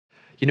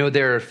You know,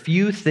 there are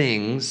few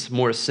things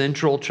more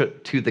central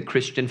to the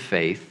Christian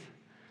faith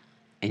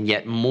and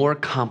yet more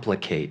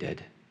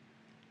complicated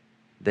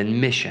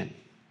than mission.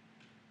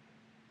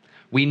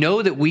 We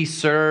know that we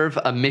serve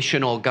a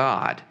missional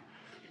God,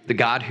 the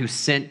God who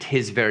sent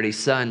his very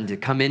Son to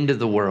come into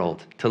the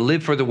world, to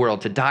live for the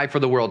world, to die for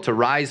the world, to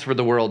rise for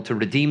the world, to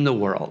redeem the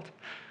world.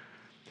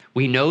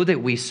 We know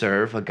that we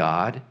serve a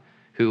God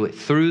who,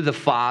 through the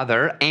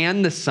Father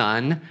and the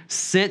Son,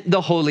 sent the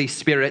Holy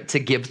Spirit to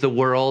give the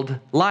world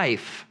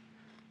life.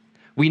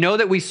 We know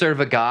that we serve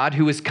a God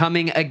who is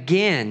coming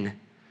again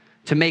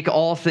to make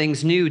all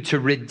things new, to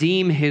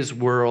redeem his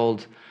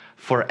world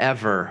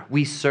forever.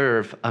 We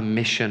serve a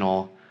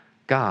missional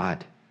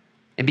God.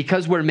 And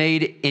because we're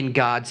made in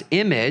God's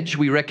image,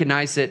 we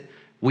recognize that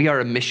we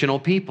are a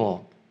missional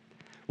people.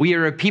 We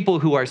are a people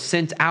who are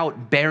sent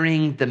out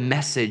bearing the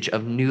message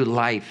of new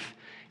life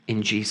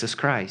in Jesus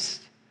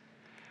Christ.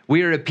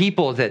 We are a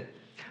people that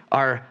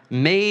are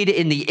made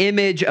in the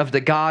image of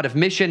the God of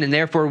mission, and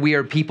therefore we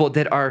are people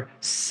that are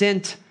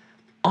sent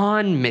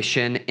on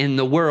mission in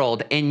the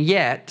world. And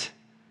yet,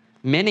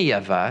 many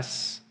of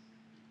us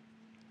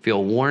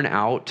feel worn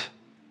out,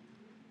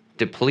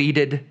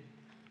 depleted,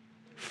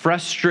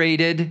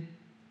 frustrated,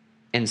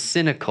 and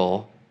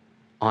cynical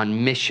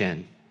on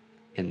mission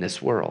in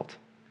this world.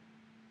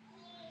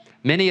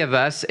 Many of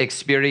us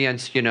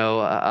experienced,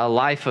 a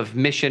life of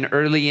mission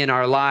early in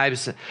our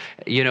lives.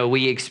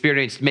 We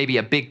experienced maybe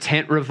a big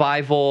tent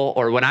revival,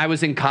 or when I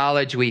was in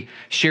college, we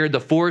shared the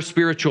 4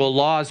 spiritual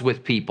laws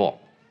with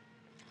people.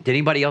 Did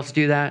anybody else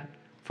do that?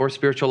 4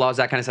 spiritual laws,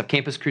 that kind of stuff,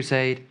 Campus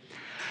Crusade.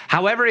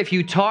 However, if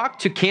you talk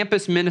to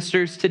campus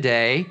ministers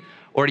today,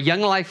 or young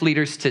life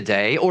leaders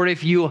today, or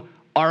if you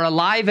are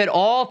alive at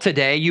all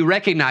today, you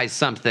recognize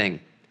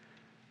something.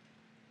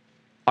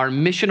 Our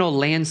missional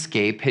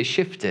landscape has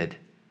shifted.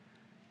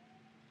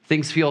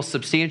 Things feel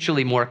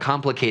substantially more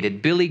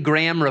complicated. Billy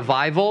Graham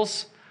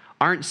revivals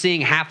aren't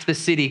seeing half the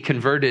city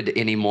converted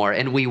anymore.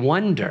 And we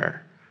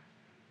wonder,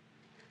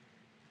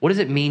 what does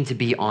it mean to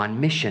be on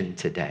mission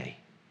today?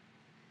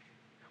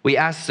 We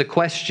ask the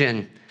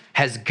question,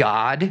 has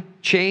God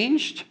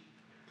changed?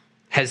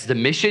 Has the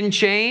mission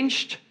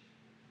changed?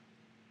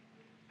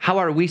 How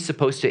are we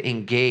supposed to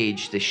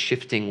engage this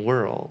shifting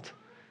world?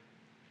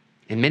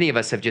 And many of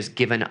us have just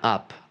given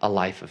up a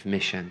life of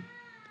mission.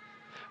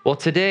 Well,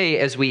 today,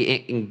 as we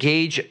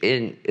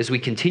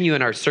continue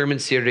in our sermon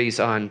series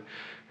on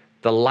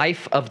the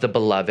life of the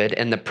beloved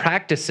and the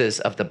practices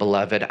of the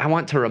beloved, I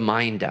want to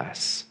remind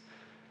us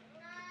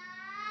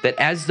that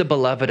as the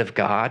beloved of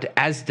God,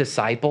 as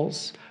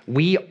disciples,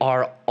 we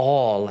are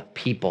all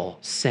people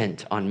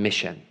sent on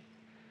mission.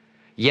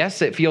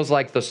 Yes, it feels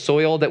like the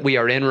soil that we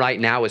are in right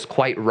now is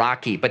quite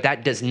rocky, but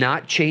that does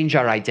not change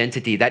our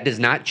identity. That does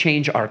not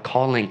change our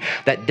calling.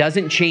 That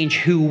doesn't change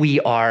who we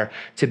are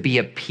to be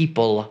a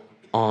people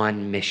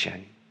on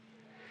mission.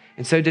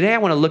 And so today I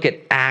want to look at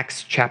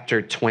Acts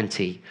chapter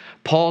 20,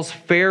 Paul's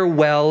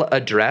farewell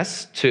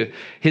address to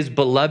his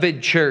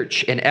beloved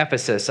church in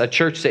Ephesus, a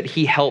church that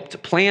he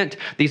helped plant.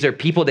 These are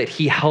people that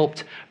he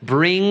helped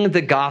bring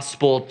the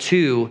gospel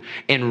to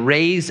and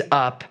raise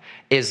up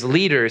as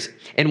leaders.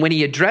 And when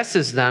he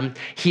addresses them,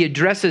 he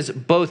addresses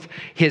both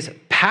his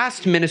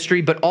past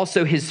ministry, but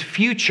also his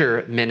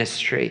future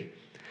ministry.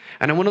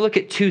 And I want to look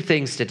at 2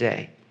 things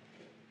today.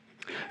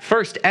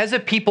 First, as a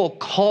people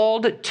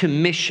called to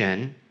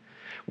mission,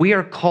 we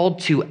are called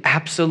to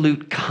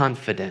absolute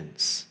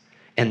confidence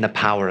in the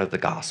power of the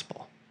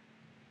gospel.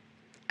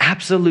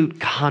 Absolute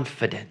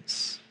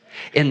confidence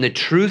in the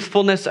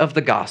truthfulness of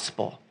the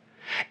gospel,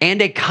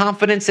 and a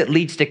confidence that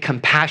leads to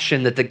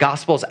compassion that the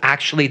gospel is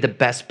actually the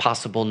best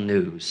possible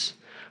news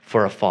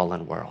for a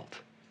fallen world.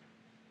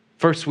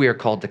 First, we are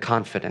called to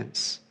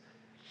confidence.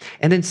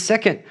 And then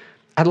second,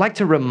 I'd like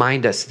to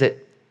remind us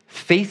that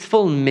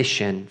faithful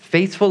mission,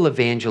 faithful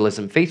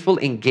evangelism, faithful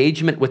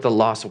engagement with the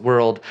lost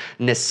world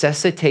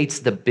necessitates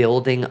the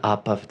building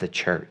up of the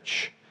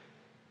church.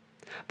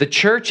 The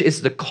church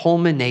is the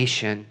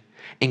culmination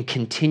and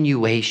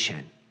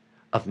continuation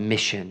of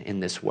mission in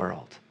this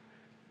world.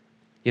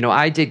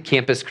 I did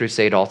Campus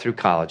Crusade all through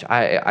college.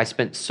 I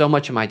spent so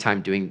much of my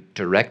time doing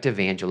direct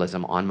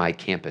evangelism on my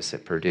campus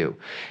at Purdue.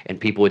 And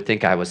people would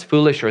think I was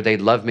foolish or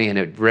they'd love me, and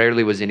it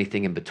rarely was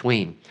anything in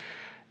between.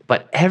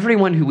 But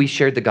everyone who we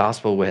shared the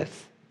gospel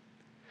with,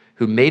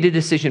 who made a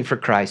decision for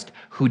Christ,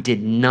 who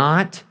did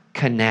not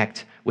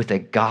connect with a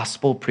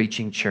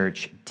gospel-preaching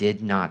church,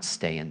 did not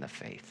stay in the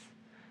faith.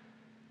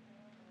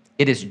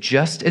 It is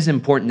just as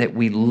important that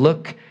we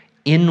look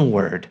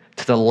inward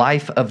to the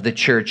life of the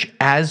church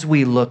as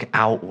we look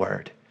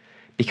outward,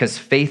 because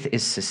faith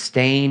is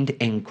sustained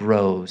and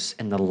grows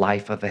in the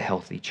life of a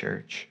healthy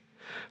church.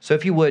 So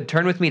if you would,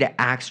 turn with me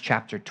to Acts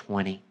chapter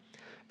 20,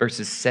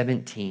 verses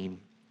 17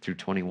 through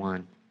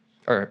 21,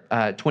 or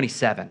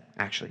 27,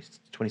 actually,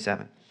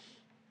 27.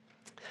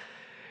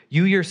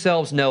 You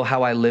yourselves know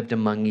how I lived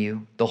among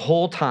you the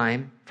whole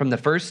time from the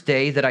first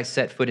day that I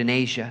set foot in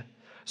Asia,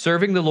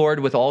 serving the Lord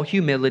with all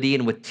humility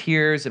and with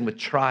tears and with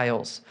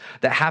trials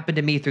that happened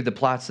to me through the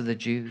plots of the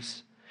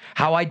Jews.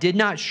 how I did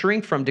not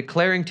shrink from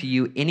declaring to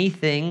you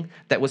anything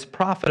that was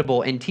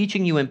profitable and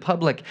teaching you in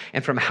public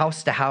and from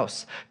house to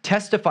house,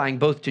 testifying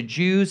both to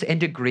Jews and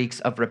to Greeks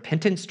of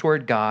repentance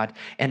toward God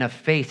and of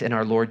faith in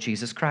our Lord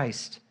Jesus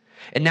Christ.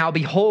 And now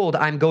behold,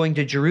 I'm going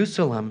to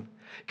Jerusalem,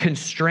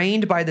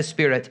 constrained by the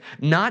Spirit,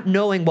 not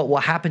knowing what will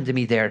happen to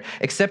me there,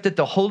 except that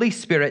the Holy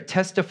Spirit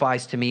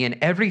testifies to me in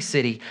every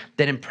city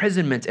that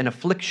imprisonment and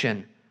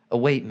affliction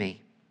await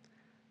me.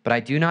 But I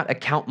do not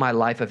account my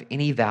life of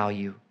any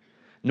value,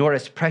 nor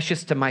as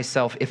precious to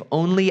myself, if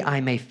only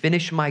I may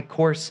finish my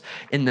course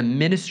in the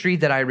ministry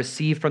that I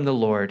received from the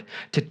Lord,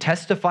 to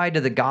testify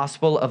to the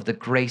gospel of the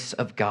grace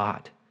of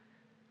God.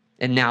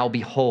 And now,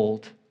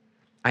 behold,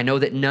 I know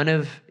that none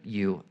of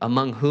you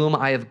among whom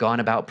I have gone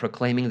about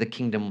proclaiming the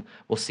kingdom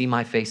will see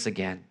my face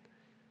again.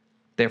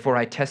 Therefore,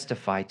 I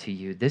testify to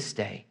you this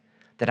day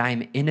that I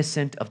am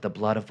innocent of the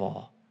blood of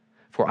all,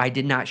 for I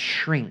did not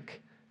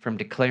shrink from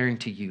declaring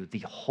to you the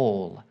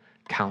whole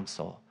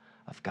counsel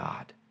of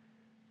God.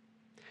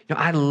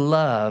 I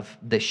love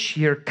the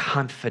sheer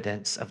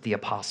confidence of the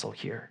apostle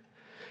here.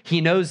 He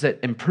knows that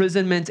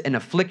imprisonment and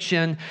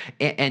affliction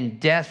and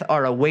death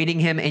are awaiting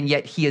him, and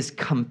yet he is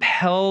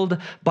compelled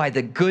by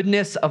the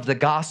goodness of the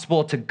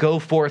gospel to go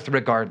forth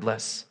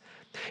regardless.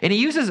 And he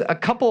uses a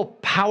couple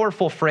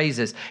powerful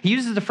phrases. He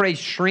uses the phrase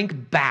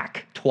shrink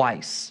back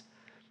twice.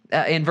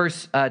 In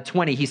verse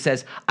 20, he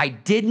says, I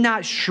did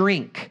not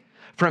shrink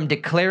from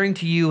declaring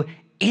to you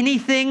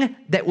anything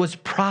that was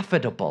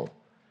profitable.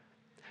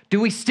 Do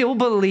we still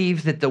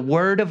believe that the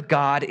word of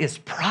God is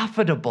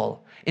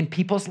profitable in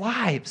people's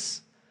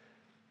lives?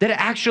 That it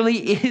actually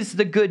is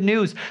the good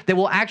news that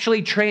will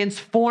actually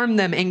transform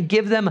them and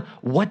give them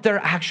what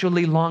they're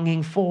actually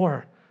longing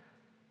for?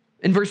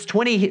 In verse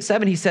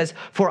 27, he says,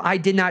 for I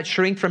did not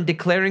shrink from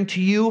declaring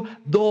to you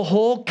the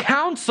whole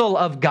counsel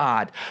of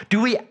God. Do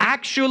we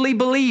actually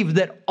believe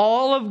that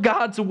all of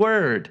God's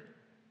word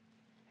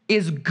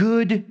is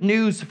good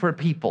news for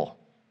people?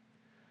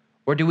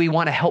 Or do we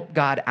want to help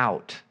God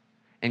out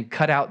and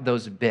cut out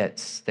those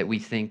bits that we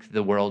think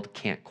the world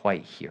can't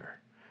quite hear?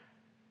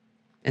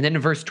 And then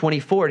in verse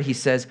 24, he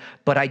says,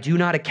 but I do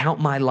not account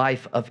my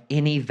life of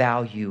any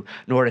value,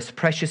 nor as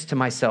precious to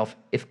myself,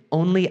 if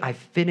only I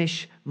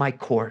finish my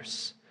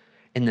course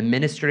in the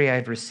ministry I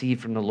have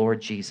received from the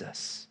Lord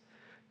Jesus,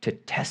 to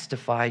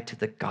testify to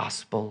the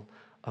gospel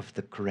of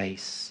the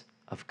grace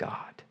of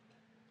God.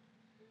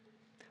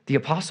 The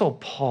Apostle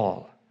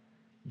Paul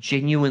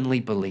genuinely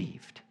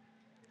believed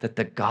that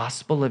the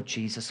gospel of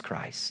Jesus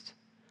Christ,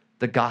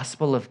 the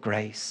gospel of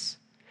grace,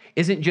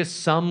 isn't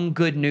just some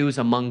good news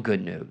among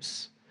good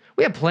news.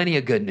 We have plenty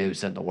of good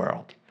news in the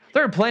world.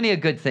 There are plenty of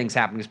good things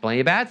happening. There's plenty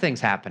of bad things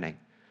happening.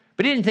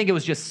 But he didn't think it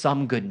was just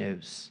some good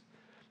news,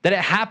 that it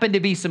happened to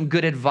be some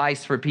good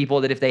advice for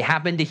people that if they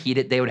happened to heed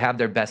it, they would have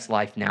their best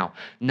life now.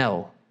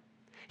 No,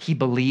 he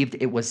believed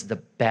it was the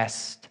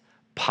best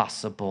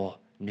possible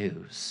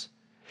news.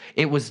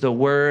 It was the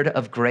word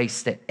of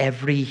grace that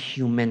every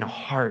human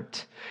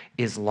heart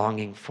is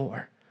longing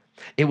for.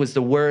 It was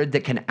the word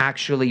that can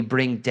actually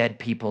bring dead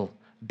people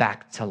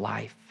back to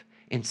life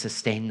and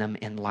sustain them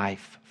in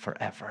life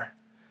forever.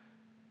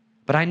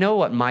 But I know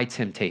what my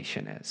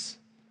temptation is.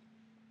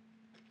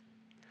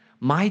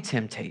 My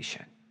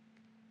temptation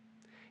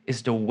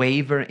is to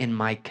waver in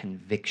my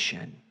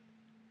conviction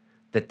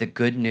that the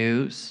good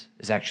news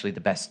is actually the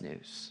best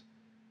news.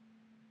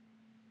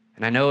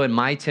 And I know in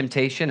my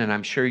temptation, and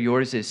I'm sure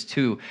yours is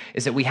too,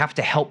 is that we have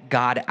to help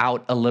God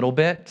out a little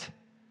bit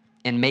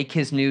and make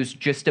his news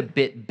just a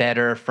bit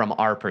better from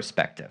our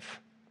perspective.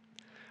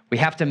 We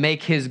have to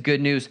make his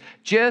good news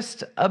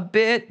just a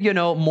bit,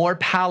 more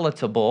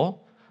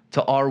palatable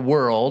to our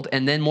world,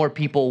 and then more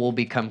people will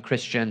become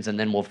Christians, and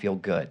then we'll feel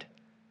good,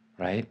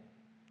 right?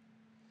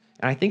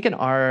 And I think in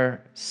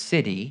our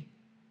city,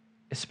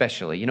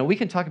 especially, we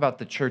can talk about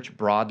the church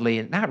broadly,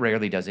 and that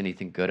rarely does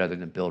anything good other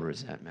than build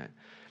resentment.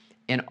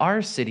 In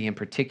our city in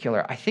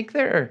particular, I think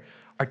there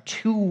are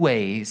two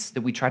ways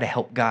that we try to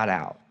help God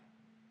out.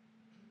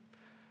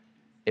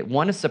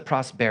 One is the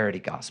prosperity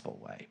gospel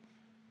way.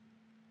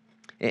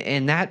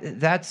 And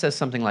that says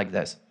something like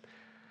this.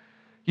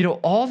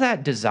 All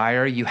that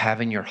desire you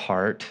have in your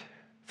heart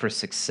for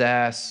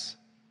success,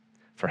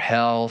 for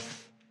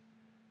health,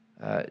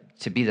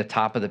 to be the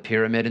top of the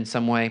pyramid in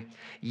some way,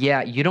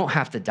 you don't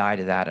have to die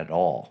to that at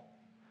all.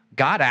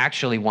 God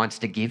actually wants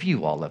to give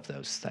you all of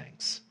those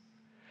things.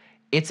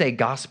 It's a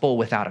gospel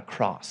without a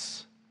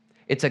cross.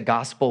 It's a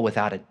gospel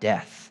without a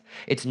death.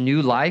 It's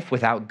new life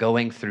without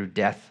going through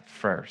death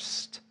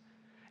first.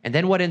 And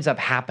then what ends up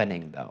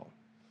happening, though?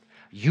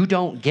 You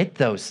don't get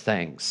those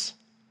things.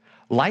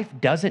 Life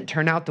doesn't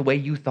turn out the way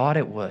you thought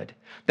it would.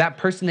 That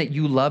person that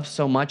you love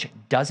so much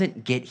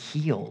doesn't get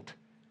healed.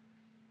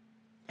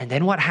 And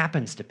then what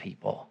happens to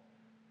people?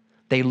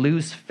 They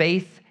lose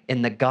faith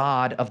in the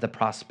God of the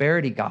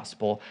prosperity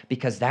gospel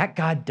because that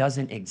God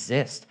doesn't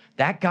exist.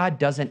 That God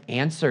doesn't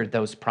answer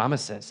those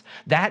promises.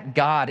 That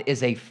God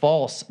is a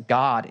false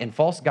God, and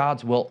false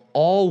gods will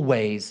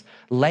always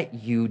let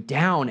you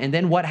down. And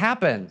then what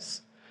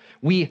happens?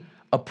 We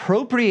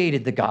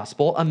appropriated the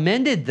gospel,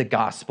 amended the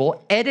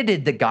gospel,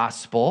 edited the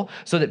gospel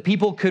so that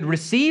people could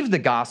receive the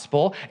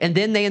gospel, and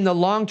then they in the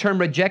long term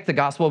reject the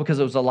gospel because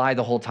it was a lie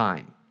the whole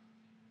time.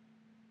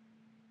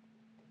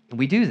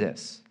 We do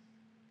this.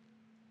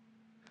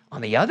 On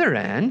the other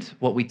end,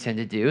 what we tend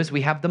to do is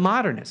we have the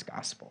modernist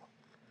gospel,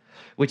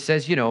 which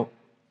says,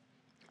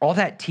 all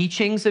that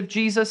teachings of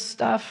Jesus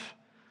stuff,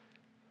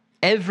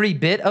 every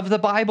bit of the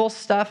Bible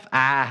stuff,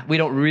 we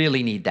don't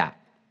really need that.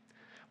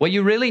 What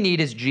you really need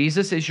is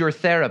Jesus is your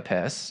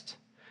therapist.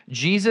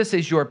 Jesus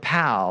is your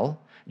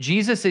pal.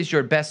 Jesus is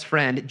your best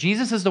friend.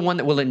 Jesus is the one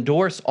that will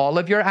endorse all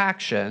of your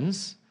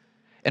actions.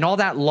 And all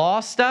that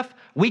law stuff,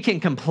 we can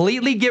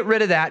completely get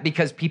rid of that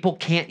because people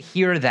can't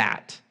hear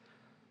that.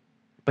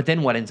 But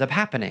then what ends up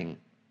happening?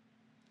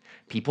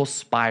 People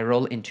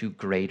spiral into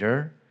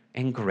greater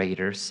and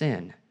greater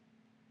sin.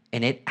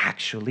 And it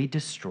actually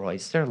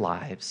destroys their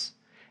lives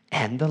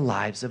and the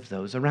lives of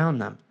those around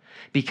them.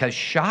 Because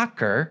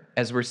shocker,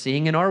 as we're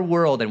seeing in our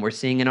world and we're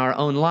seeing in our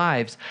own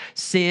lives,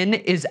 sin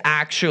is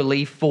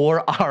actually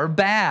for our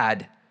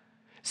bad.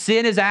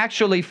 Sin is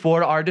actually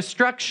for our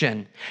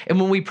destruction. And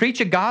when we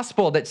preach a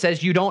gospel that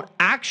says you don't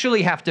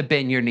actually have to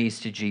bend your knees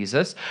to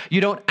Jesus,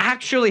 you don't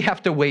actually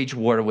have to wage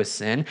war with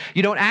sin,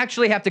 you don't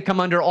actually have to come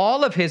under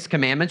all of his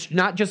commandments,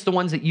 not just the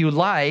ones that you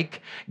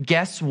like,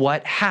 guess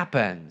what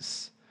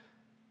happens?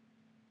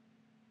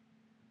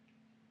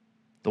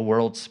 The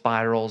world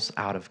spirals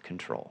out of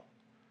control.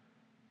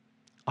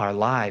 Our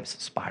lives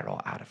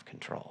spiral out of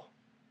control.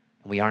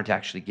 And we aren't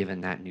actually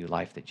given that new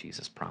life that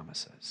Jesus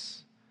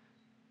promises.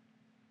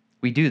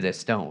 We do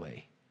this, don't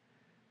we?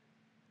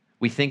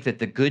 We think that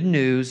the good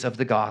news of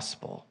the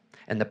gospel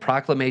and the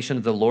proclamation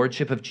of the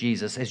lordship of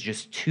Jesus is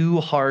just too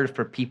hard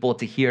for people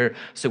to hear,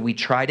 so we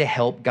try to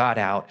help God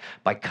out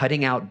by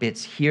cutting out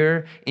bits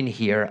here and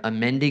here,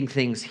 amending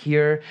things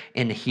here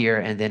and here,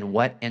 and then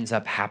what ends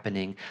up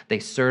happening? They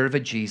serve a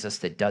Jesus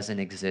that doesn't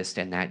exist,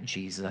 and that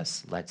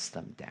Jesus lets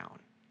them down.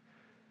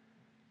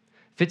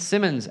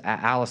 Fitzsimmons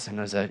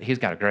Allison, he's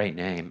got a great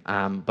name,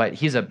 but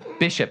he's a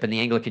bishop in the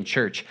Anglican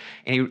Church,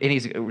 and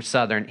he's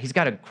Southern. He's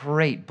got a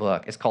great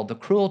book. It's called The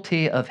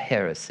Cruelty of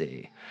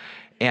Heresy.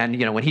 And,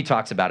 when he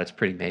talks about it, it's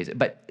pretty amazing.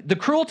 But The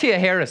Cruelty of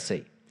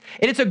Heresy,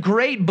 and it's a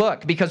great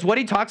book because what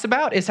he talks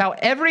about is how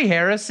every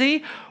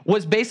heresy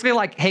was basically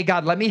like, hey,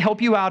 God, let me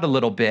help you out a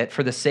little bit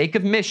for the sake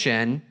of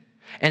mission.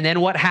 And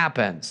then what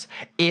happens?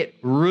 It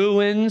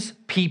ruins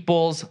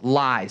people's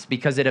lives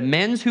because it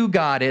amends who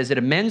God is, it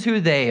amends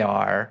who they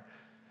are,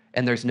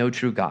 and there's no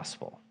true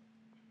gospel.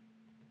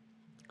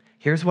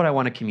 Here's what I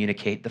want to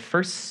communicate. The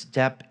first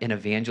step in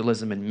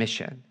evangelism and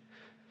mission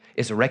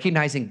is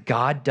recognizing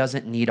God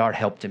doesn't need our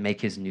help to make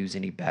his news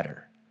any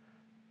better.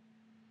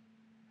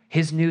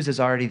 His news is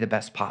already the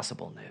best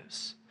possible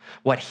news.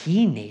 What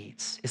he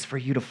needs is for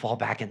you to fall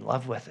back in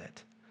love with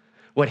it.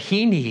 What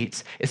he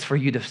needs is for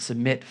you to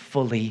submit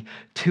fully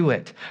to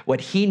it.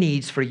 What he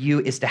needs for you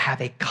is to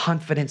have a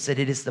confidence that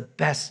it is the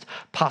best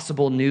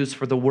possible news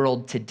for the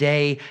world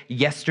today,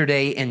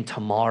 yesterday, and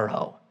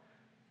tomorrow.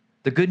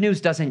 The good news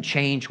doesn't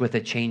change with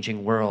a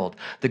changing world.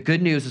 The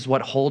good news is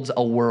what holds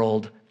a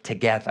world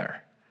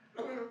together.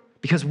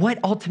 Because what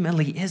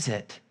ultimately is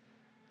it?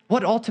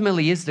 What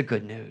ultimately is the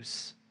good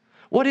news?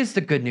 What is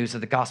the good news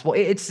of the gospel?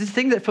 It's the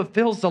thing that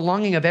fulfills the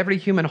longing of every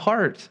human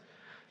heart.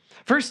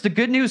 First, the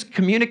good news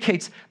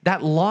communicates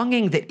that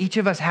longing that each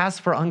of us has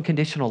for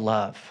unconditional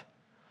love.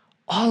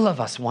 All of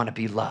us want to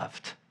be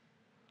loved.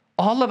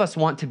 All of us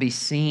want to be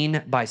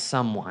seen by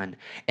someone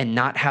and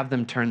not have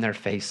them turn their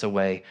face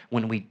away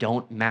when we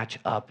don't match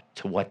up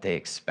to what they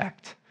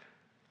expect.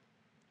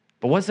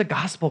 But what does the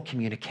gospel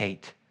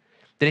communicate?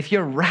 That if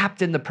you're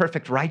wrapped in the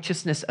perfect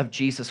righteousness of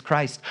Jesus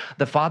Christ,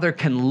 the Father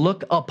can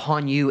look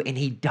upon you and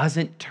he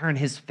doesn't turn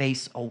his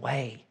face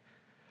away.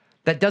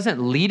 That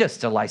doesn't lead us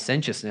to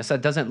licentiousness.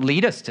 That doesn't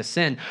lead us to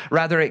sin.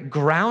 Rather, it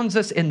grounds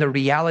us in the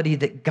reality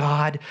that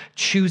God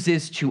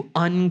chooses to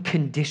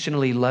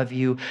unconditionally love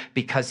you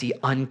because he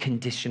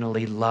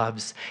unconditionally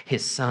loves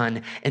his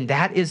Son. And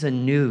that is a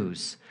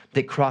news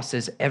that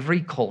crosses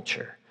every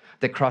culture,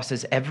 that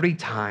crosses every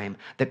time,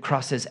 that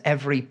crosses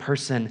every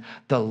person,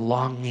 the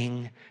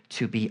longing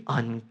to be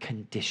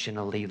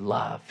unconditionally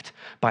loved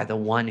by the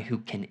one who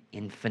can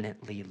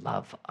infinitely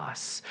love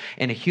us.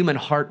 And a human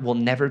heart will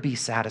never be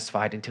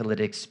satisfied until it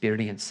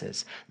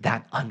experiences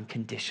that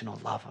unconditional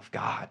love of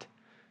God.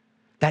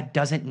 That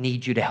doesn't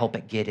need you to help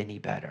it get any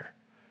better.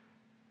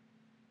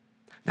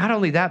 Not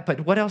only that, but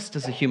what else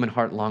does a human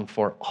heart long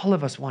for? All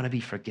of us want to be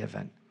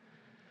forgiven.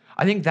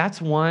 I think that's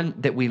one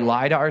that we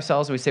lie to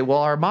ourselves and we say, well,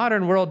 our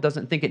modern world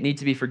doesn't think it needs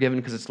to be forgiven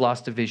because it's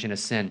lost a vision of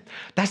sin.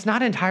 That's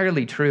not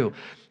entirely true.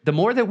 The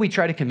more that we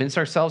try to convince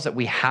ourselves that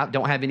we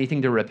don't have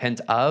anything to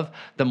repent of,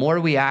 the more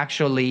we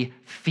actually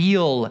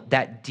feel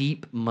that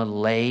deep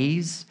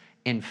malaise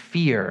and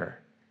fear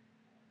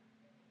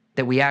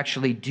that we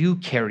actually do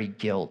carry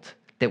guilt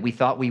that we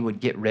thought we would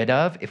get rid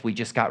of if we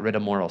just got rid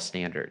of moral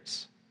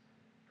standards,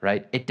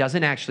 right? It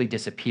doesn't actually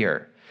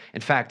disappear.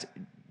 In fact,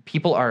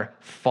 People are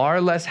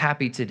far less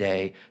happy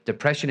today.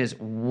 Depression is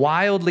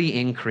wildly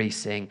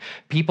increasing.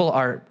 People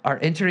are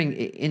entering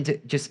into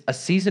just a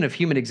season of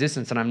human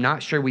existence, and I'm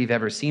not sure we've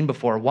ever seen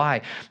before.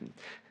 Why?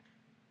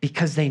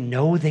 Because they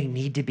know they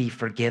need to be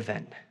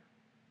forgiven.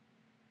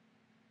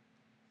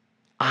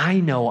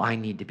 I know I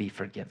need to be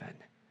forgiven.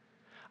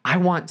 I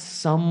want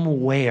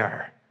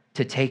somewhere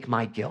to take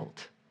my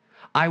guilt.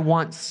 I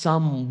want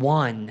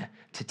someone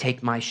to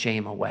take my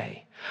shame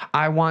away.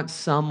 I want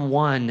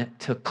someone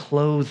to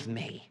clothe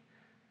me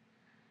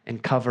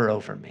and cover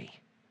over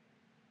me.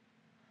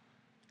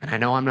 And I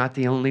know I'm not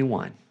the only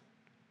one.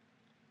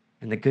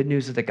 And the good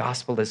news of the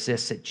gospel is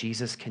this, that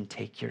Jesus can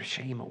take your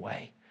shame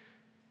away.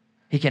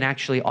 He can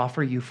actually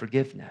offer you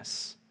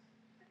forgiveness.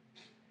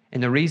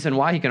 And the reason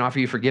why he can offer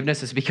you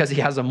forgiveness is because he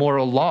has a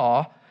moral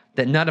law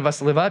that none of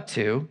us live up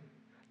to,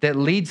 that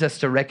leads us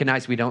to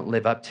recognize we don't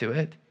live up to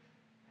it.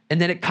 And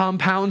then it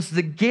compounds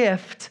the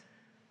gift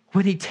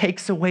when he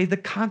takes away the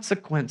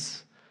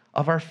consequence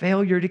of our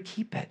failure to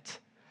keep it.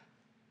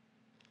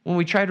 When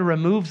we try to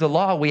remove the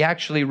law, we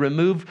actually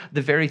remove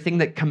the very thing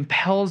that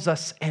compels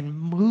us and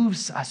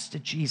moves us to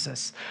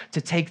Jesus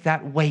to take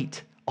that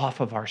weight off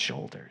of our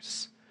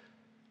shoulders.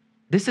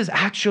 This is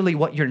actually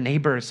what your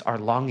neighbors are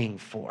longing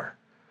for.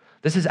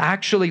 This is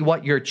actually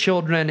what your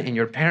children and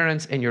your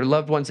parents and your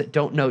loved ones that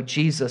don't know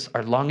Jesus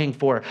are longing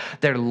for.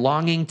 They're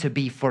longing to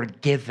be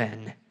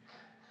forgiven.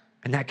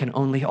 And that can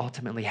only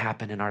ultimately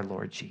happen in our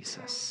Lord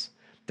Jesus.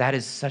 That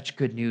is such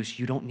good news.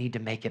 You don't need to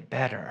make it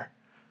better.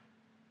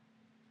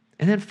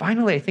 And then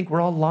finally, I think we're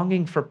all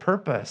longing for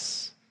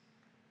purpose.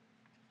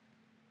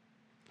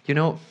 You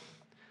know,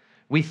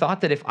 we thought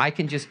that if I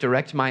can just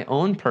direct my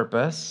own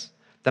purpose,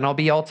 then I'll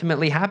be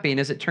ultimately happy. And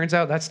as it turns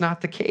out, that's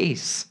not the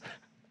case.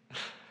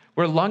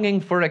 We're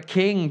longing for a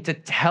king to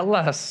tell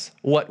us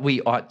what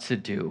we ought to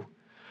do.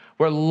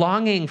 We're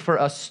longing for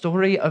a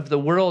story of the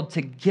world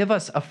to give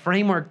us a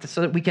framework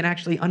so that we can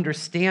actually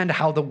understand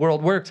how the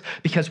world works,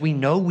 because we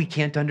know we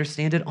can't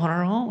understand it on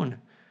our own.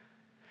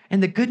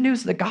 And the good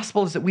news of the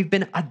gospel is that we've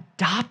been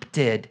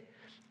adopted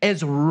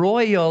as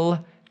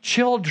royal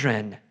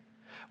children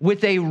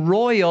with a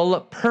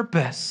royal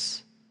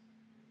purpose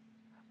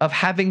of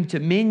having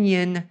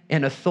dominion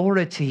and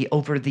authority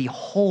over the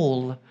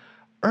whole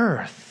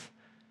earth.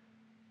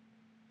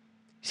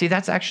 See,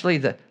 that's actually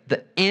the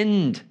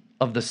end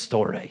of the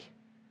story.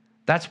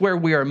 That's where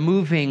we are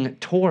moving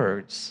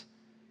towards.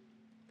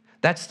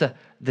 That's the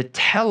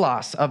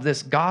telos of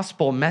this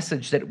gospel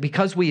message, that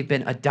because we've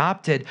been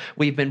adopted,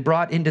 we've been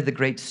brought into the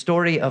great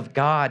story of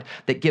God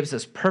that gives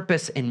us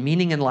purpose and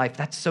meaning in life.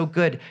 That's so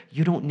good.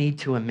 You don't need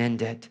to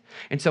amend it.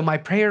 And so my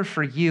prayer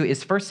for you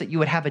is first that you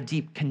would have a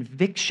deep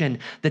conviction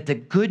that the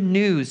good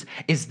news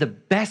is the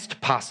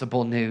best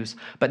possible news,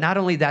 but not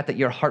only that, that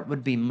your heart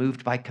would be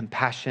moved by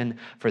compassion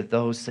for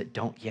those that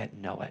don't yet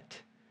know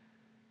it.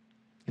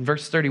 In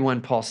verse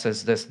 31, Paul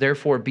says this,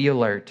 "Therefore be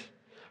alert,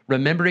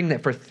 remembering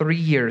that for 3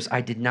 years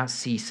I did not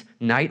cease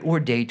night or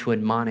day to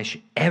admonish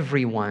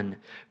everyone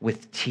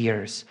with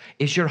tears."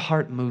 Is your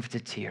heart moved to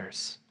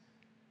tears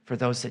for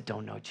those that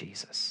don't know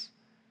Jesus?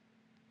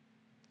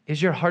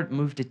 Is your heart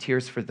moved to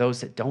tears for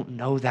those that don't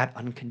know that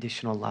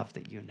unconditional love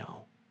that you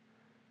know?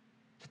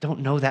 That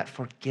don't know that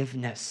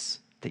forgiveness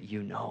that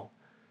you know?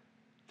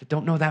 That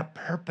don't know that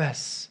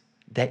purpose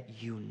that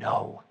you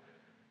know?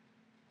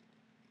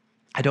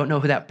 I don't know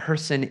who that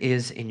person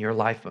is in your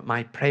life, but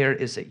my prayer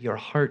is that your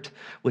heart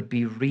would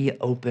be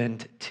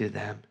reopened to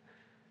them,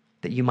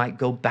 that you might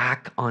go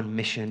back on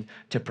mission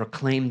to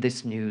proclaim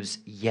this news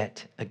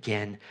yet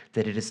again,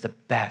 that it is the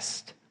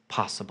best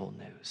possible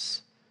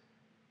news.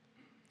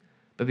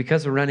 But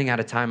because we're running out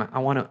of time, I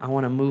want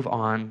to move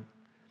on,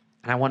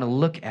 and I want to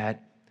look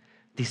at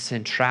the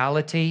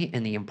centrality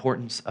and the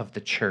importance of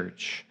the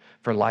church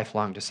for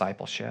lifelong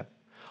discipleship.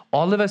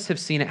 All of us have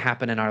seen it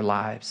happen in our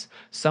lives.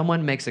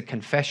 Someone makes a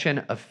confession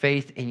of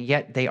faith, and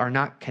yet they are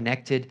not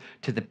connected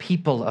to the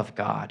people of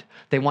God.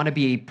 They want to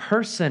be a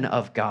person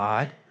of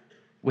God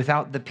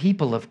without the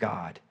people of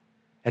God,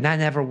 and that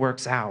never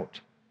works out.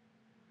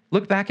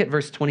 Look back at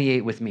verse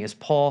 28 with me as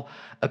Paul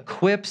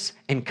equips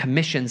and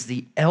commissions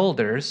the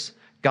elders,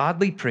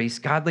 godly priests,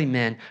 godly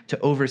men, to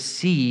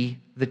oversee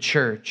the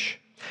church.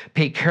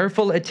 "Pay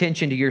careful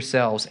attention to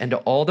yourselves and to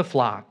all the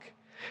flock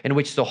in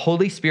which the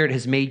Holy Spirit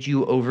has made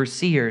you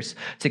overseers,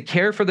 to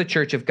care for the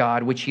church of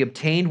God, which he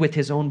obtained with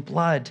his own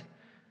blood.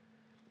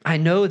 I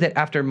know that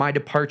after my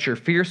departure,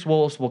 fierce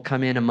wolves will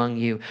come in among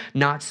you,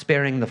 not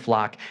sparing the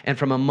flock, and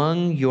from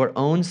among your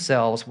own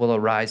selves will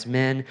arise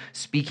men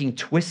speaking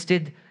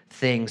twisted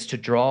things to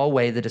draw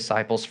away the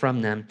disciples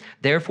from them.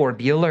 Therefore,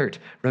 be alert,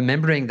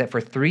 remembering that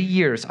for 3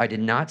 years I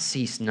did not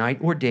cease night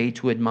or day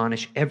to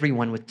admonish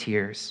everyone with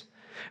tears.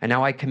 And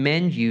now I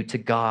commend you to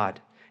God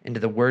and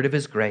to the word of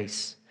his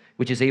grace,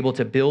 which is able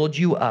to build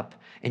you up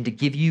and to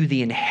give you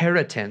the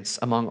inheritance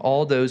among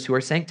all those who are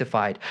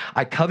sanctified.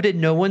 I coveted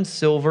no one's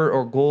silver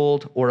or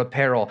gold or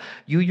apparel.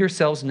 You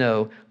yourselves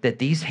know that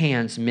these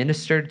hands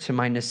ministered to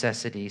my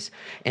necessities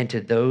and to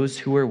those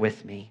who were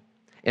with me.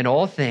 In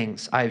all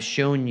things I have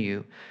shown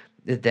you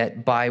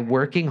that by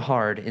working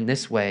hard in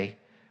this way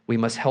We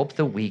must help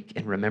the weak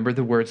and remember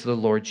the words of the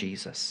Lord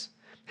Jesus,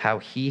 how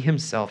he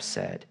himself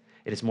said,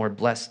 it is more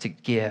blessed to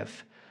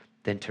give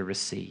than to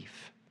receive.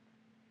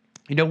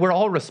 You know, we're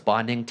all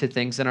responding to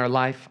things in our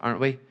life, aren't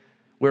we?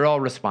 We're all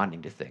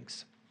responding to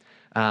things.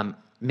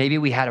 Maybe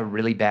we had a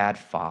really bad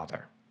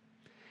father.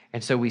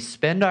 And so we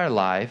spend our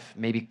life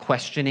maybe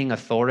questioning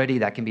authority.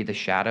 That can be the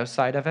shadow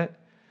side of it.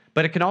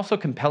 But it can also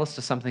compel us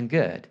to something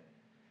good.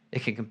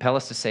 It can compel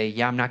us to say,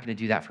 yeah, I'm not going to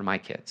do that for my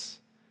kids.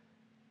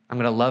 I'm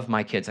going to love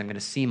my kids. I'm going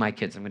to see my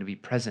kids. I'm going to be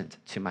present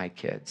to my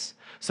kids.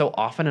 So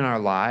often in our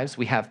lives,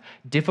 we have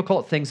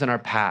difficult things in our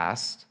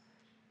past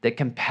that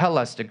compel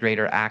us to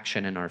greater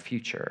action in our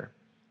future.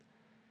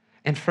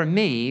 And for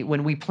me,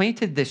 when we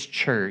planted this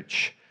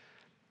church,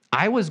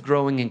 I was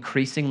growing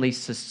increasingly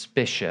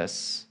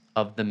suspicious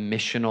of the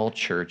missional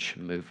church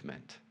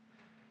movement.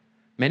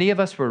 Many of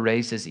us were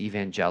raised as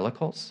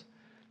evangelicals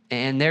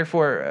and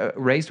therefore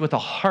raised with a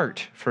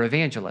heart for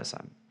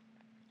evangelism.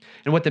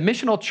 And what the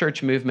missional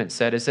church movement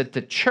said is that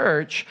the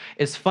church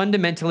is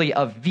fundamentally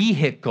a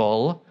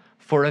vehicle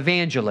for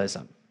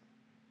evangelism.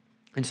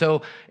 And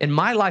so in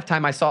my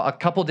lifetime, I saw a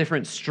couple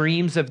different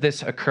streams of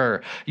this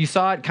occur. You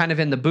saw it kind of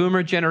in the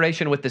boomer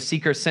generation with the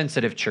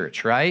seeker-sensitive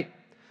church, right?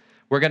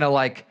 We're going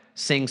to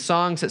sing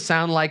songs that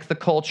sound like the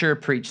culture,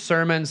 preach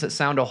sermons that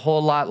sound a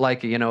whole lot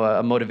like, a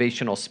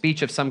motivational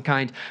speech of some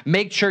kind,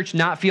 make church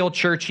not feel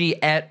churchy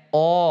at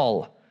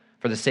all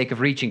for the sake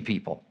of reaching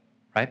people,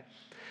 right?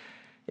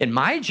 In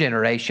my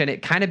generation,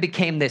 it kind of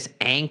became this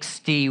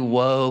angsty,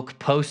 woke,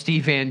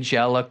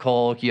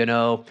 post-evangelical,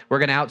 we're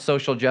going to out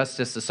social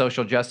justice the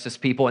social justice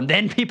people, and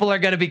then people are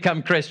going to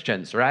become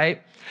Christians,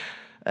 right?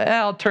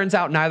 Well, it turns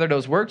out neither of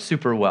those worked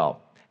super well.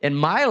 In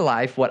my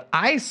life, what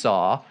I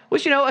saw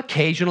was,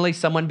 occasionally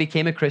someone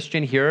became a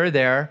Christian here or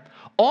there,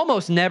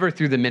 almost never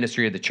through the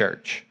ministry of the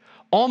church,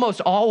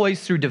 almost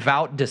always through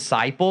devout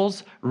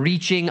disciples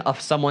reaching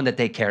of someone that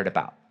they cared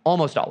about,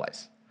 almost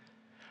always.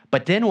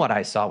 But then what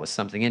I saw was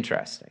something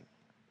interesting.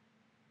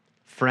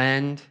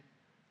 Friend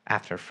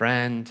after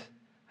friend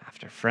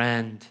after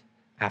friend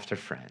after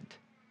friend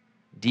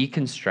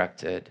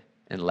deconstructed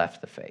and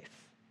left the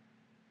faith.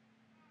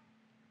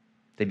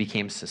 They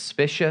became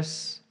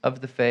suspicious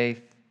of the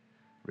faith,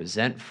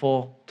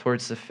 resentful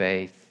towards the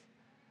faith.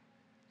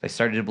 They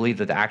started to believe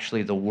that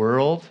actually the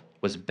world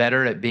was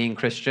better at being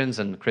Christians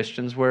than the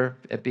Christians were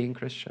at being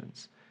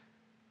Christians.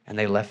 And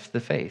they left the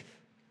faith.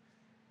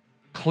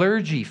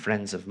 Clergy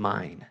friends of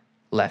mine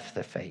left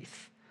the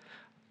faith.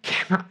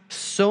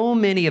 So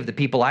many of the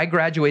people I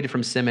graduated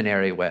from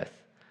seminary with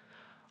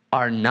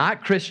are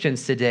not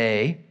Christians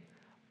today,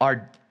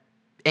 are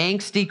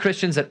angsty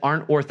Christians that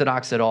aren't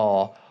orthodox at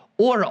all,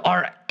 or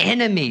are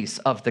enemies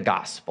of the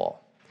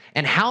gospel.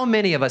 And how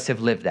many of us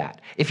have lived that?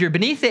 If you're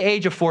beneath the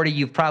age of 40,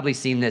 you've probably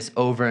seen this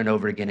over and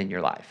over again in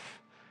your life.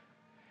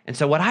 And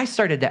so what I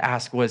started to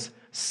ask was,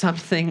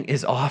 something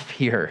is off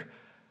here.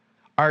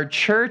 Our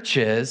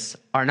churches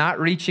are not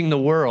reaching the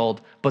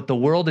world, but the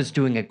world is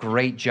doing a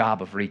great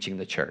job of reaching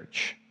the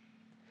church.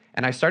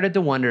 And I started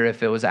to wonder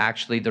if it was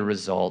actually the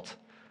result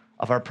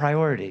of our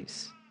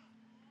priorities,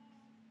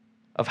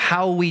 of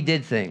how we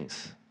did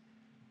things,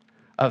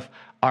 of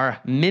our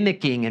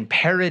mimicking and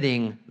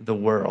parroting the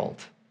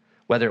world,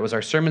 whether it was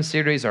our sermon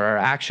series or our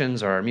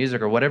actions or our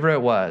music or whatever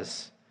it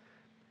was.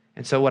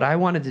 And so what I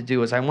wanted to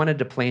do is I wanted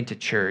to plant a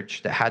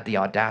church that had the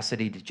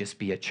audacity to just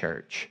be a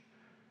church.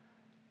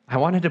 I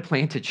wanted to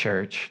plant a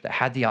church that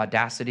had the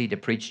audacity to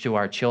preach to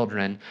our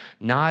children,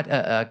 not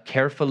a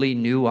carefully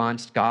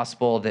nuanced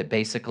gospel that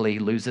basically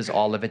loses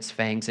all of its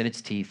fangs and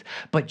its teeth,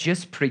 but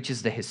just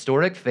preaches the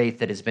historic faith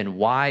that has been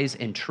wise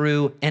and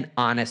true and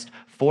honest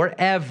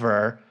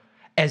forever,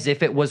 as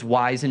if it was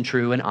wise and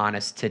true and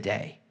honest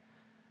today.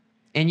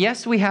 And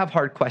yes, we have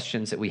hard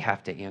questions that we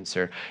have to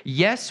answer.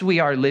 Yes, we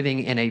are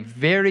living in a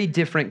very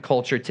different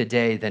culture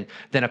today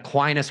than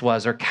Aquinas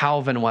was or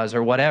Calvin was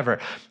or whatever.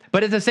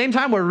 But at the same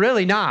time, we're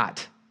really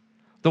not.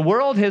 The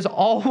world has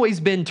always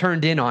been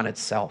turned in on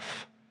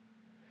itself.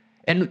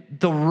 And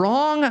the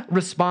wrong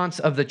response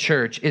of the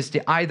church is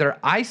to either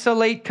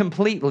isolate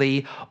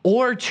completely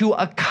or to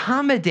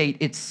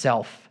accommodate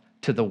itself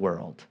to the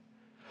world.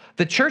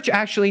 The church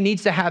actually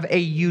needs to have a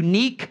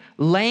unique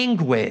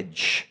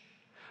language.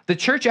 The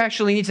church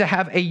actually needs to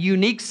have a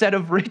unique set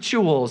of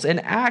rituals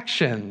and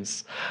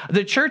actions.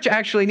 The church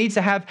actually needs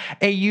to have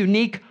a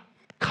unique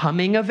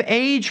coming of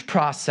age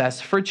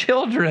process for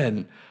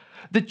children.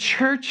 The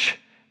church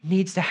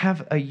needs to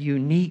have a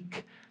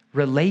unique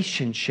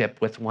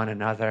relationship with one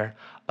another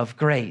of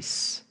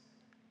grace.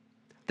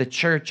 The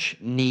church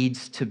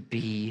needs to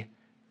be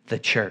the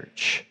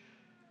church.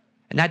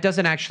 And that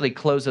doesn't actually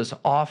close us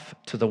off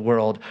to the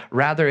world.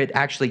 Rather, it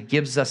actually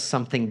gives us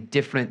something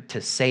different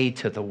to say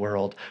to the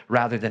world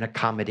rather than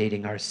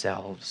accommodating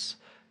ourselves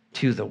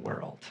to the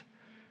world.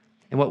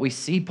 And what we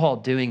see Paul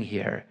doing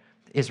here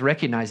is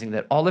recognizing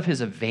that all of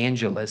his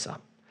evangelism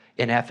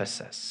in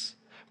Ephesus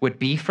would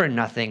be for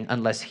nothing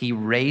unless he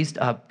raised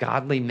up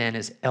godly men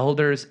as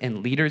elders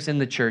and leaders in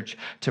the church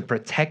to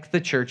protect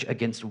the church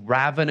against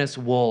ravenous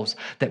wolves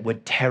that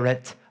would tear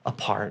it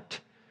apart.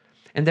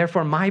 And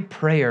therefore, my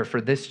prayer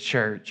for this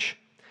church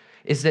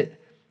is that,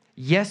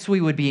 yes,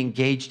 we would be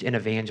engaged in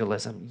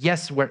evangelism.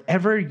 Yes,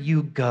 wherever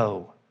you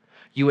go,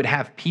 you would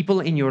have people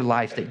in your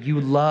life that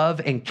you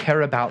love and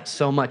care about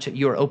so much that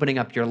you are opening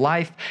up your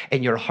life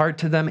and your heart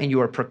to them, and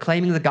you are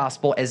proclaiming the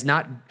gospel as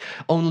not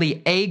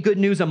only a good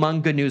news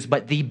among good news,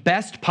 but the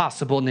best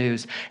possible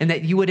news, and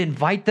that you would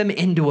invite them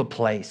into a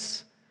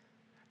place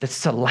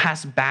that's the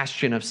last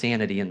bastion of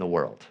sanity in the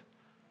world,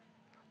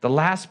 the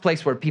last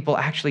place where people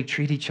actually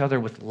treat each other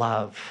with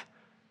love,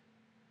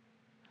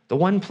 the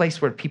one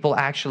place where people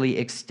actually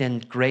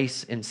extend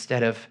grace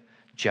instead of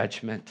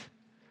judgment,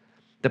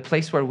 the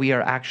place where we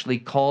are actually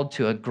called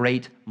to a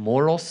great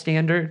moral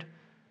standard,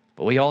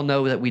 but we all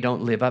know that we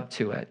don't live up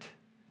to it.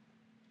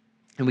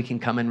 And we can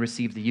come and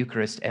receive the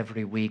Eucharist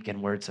every week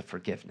in words of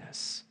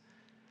forgiveness.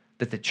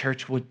 That the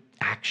church would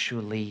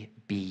actually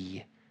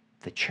be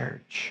the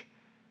church.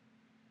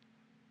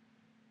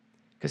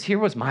 Because here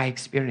was my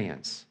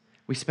experience.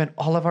 We spent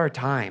all of our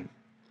time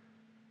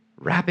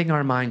wrapping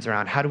our minds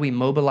around how do we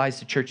mobilize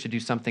the church to do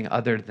something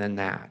other than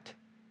that.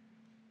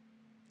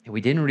 And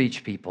we didn't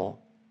reach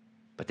people,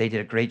 but they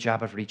did a great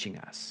job of reaching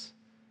us.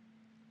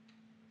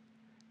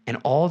 And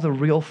all the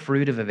real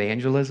fruit of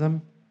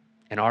evangelism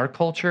in our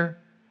culture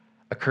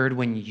occurred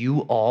when you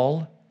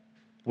all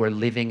were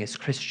living as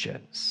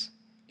Christians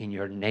in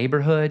your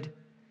neighborhood,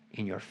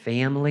 in your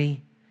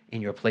family,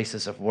 in your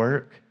places of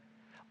work,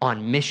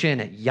 on mission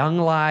at Young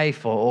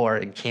Life or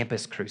in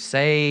Campus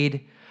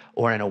Crusade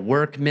or in a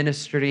work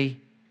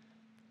ministry,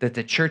 that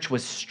the church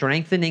was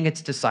strengthening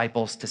its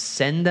disciples to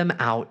send them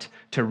out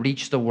to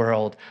reach the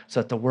world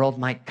so that the world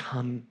might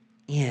come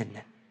in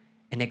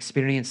and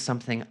experience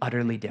something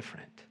utterly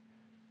different.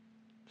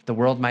 The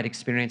world might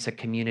experience a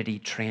community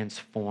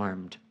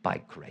transformed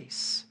by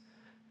grace.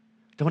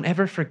 Don't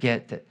ever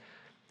forget that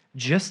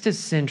just as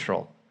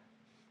central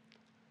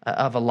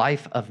of a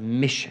life of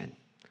mission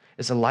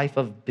is a life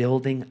of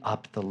building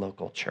up the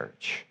local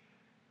church.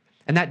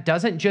 And that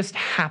doesn't just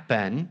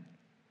happen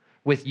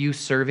with you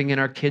serving in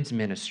our kids'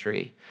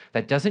 ministry.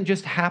 That doesn't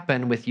just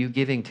happen with you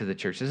giving to the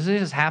church. This doesn't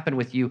just happen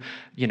with you,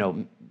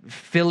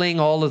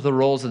 filling all of the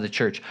roles of the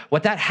church. How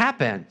that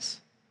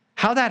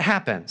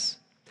happens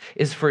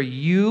is for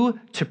you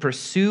to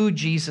pursue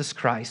Jesus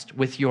Christ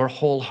with your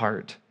whole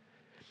heart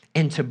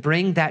and to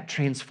bring that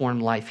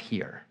transformed life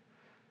here.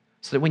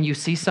 So that when you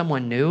see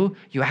someone new,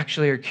 you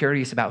actually are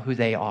curious about who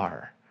they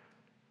are.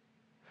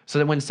 So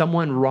that when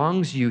someone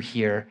wrongs you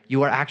here,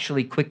 you are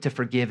actually quick to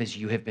forgive as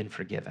you have been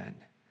forgiven.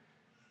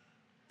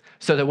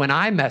 So that when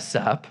I mess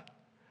up,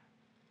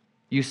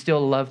 you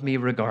still love me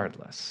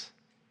regardless.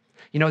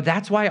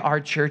 That's why our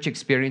church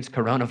experienced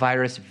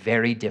coronavirus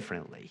very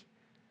differently.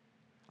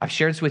 I've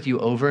shared this with you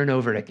over and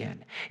over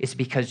again. It's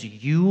because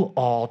you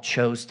all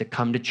chose to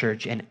come to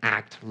church and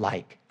act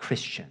like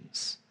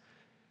Christians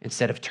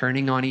instead of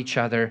turning on each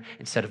other,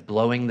 instead of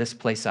blowing this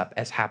place up,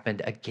 as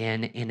happened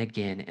again and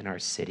again in our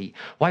city.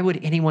 Why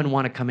would anyone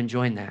want to come and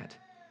join that?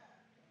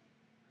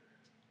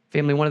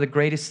 Family, one of the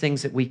greatest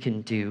things that we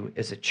can do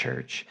as a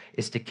church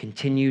is to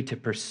continue to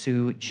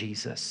pursue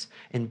Jesus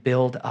and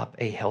build up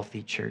a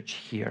healthy church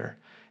here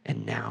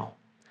and now.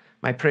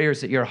 My prayer is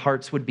that your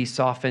hearts would be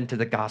softened to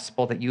the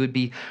gospel, that you would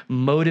be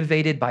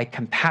motivated by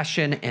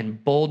compassion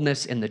and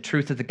boldness in the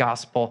truth of the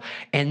gospel,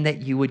 and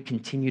that you would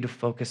continue to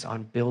focus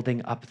on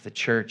building up the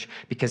church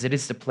because it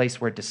is the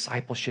place where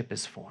discipleship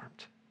is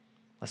formed.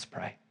 Let's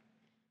pray.